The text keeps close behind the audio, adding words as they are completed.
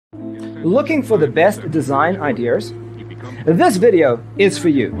Looking for the best design ideas? This video is for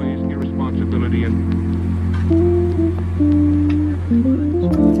you.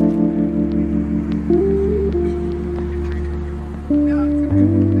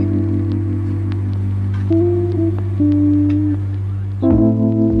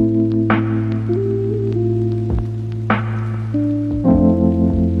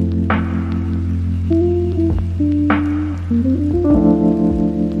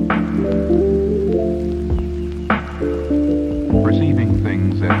 Perceiving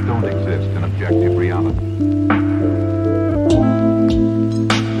things that don't exist in objective reality.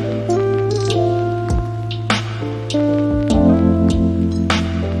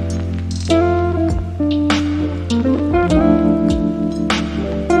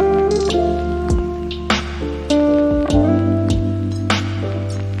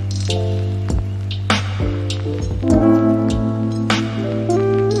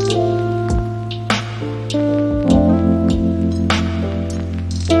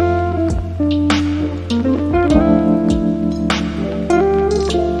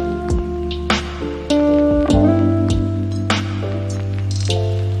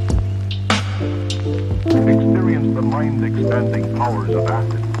 Experience the mind-expanding powers of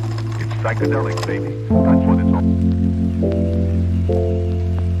acid. It's psychedelic, baby. That's what it's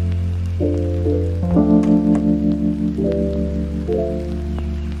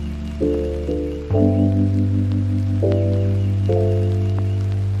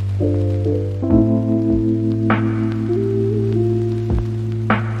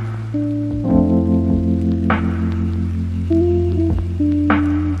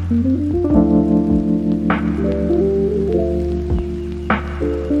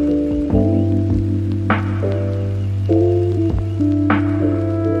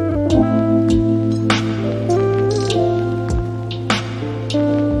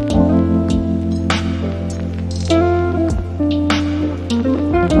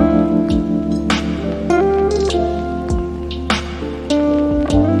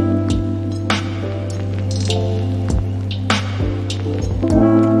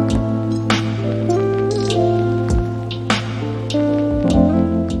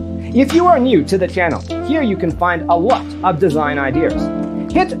If you are new to the channel, here you can find a lot of design ideas.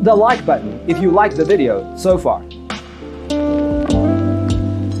 Hit the like button if you like the video so far. His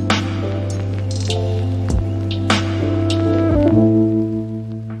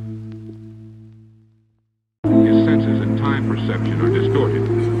senses and time perception are distorted.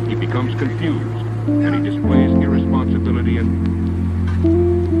 He becomes confused, and he displays irresponsibility and...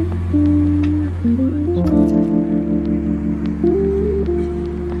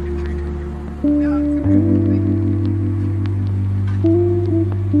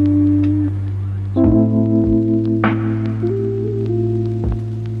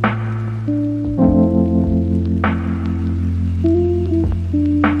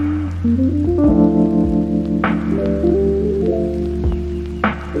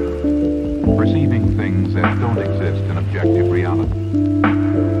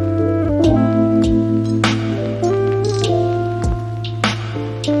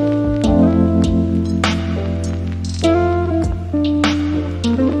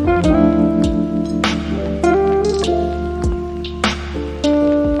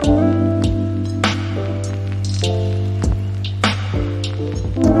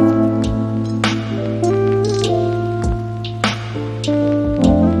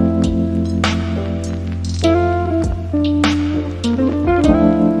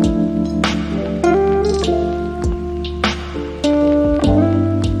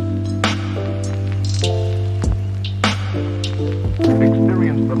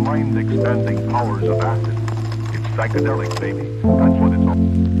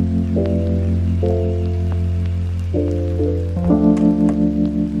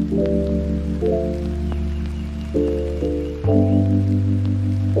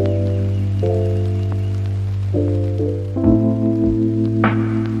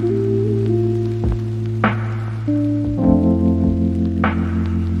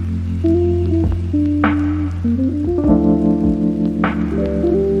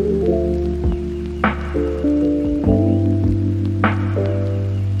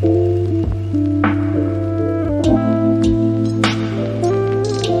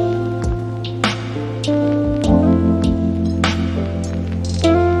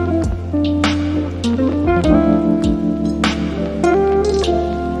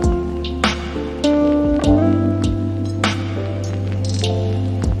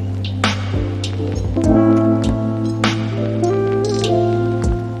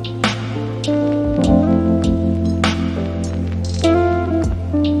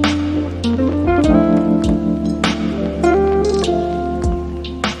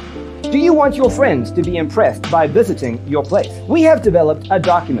 want your friends to be impressed by visiting your place. We have developed a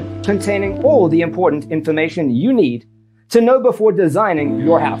document containing all the important information you need to know before designing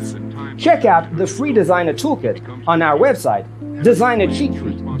your house. Check out the free designer toolkit on our website,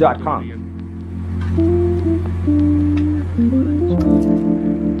 designercheatsheet.com.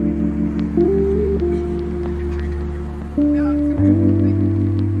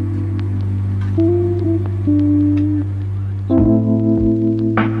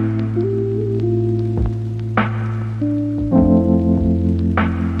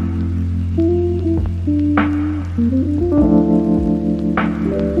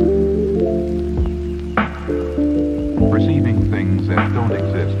 Perceiving things that don't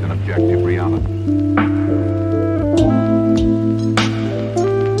exist in objective reality.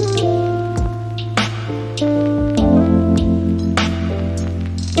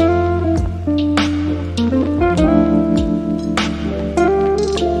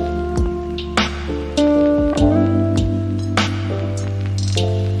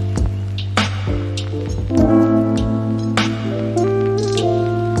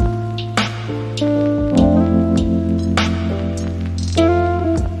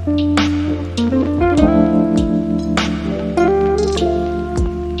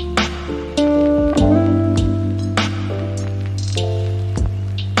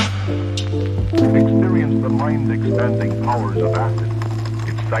 Experience the mind-expanding powers of acid.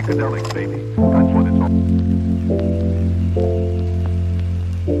 It's psychedelic, baby. That's what it's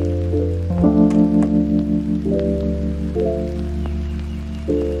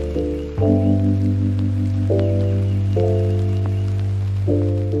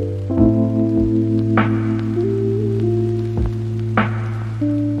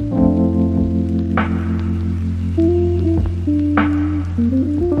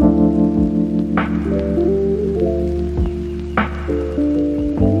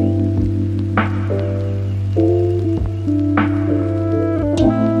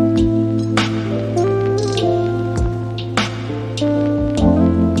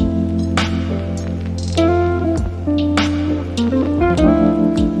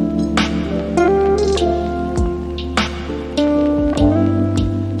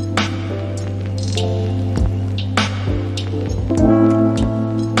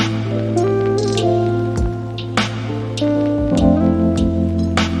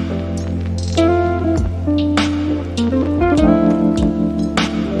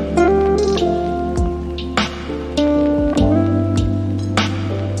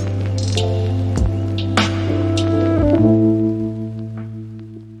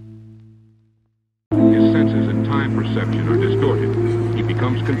perception are distorted. He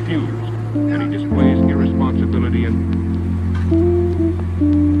becomes confused, and he displays irresponsibility and...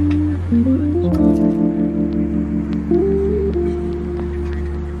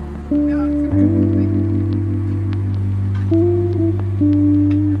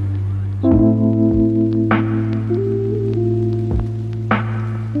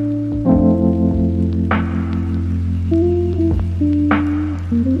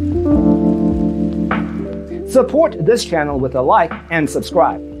 Support this channel with a like and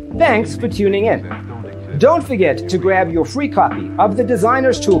subscribe. Thanks for tuning in. Don't forget to grab your free copy of the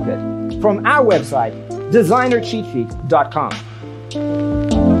Designer's Toolkit from our website, designercheatsheet.com.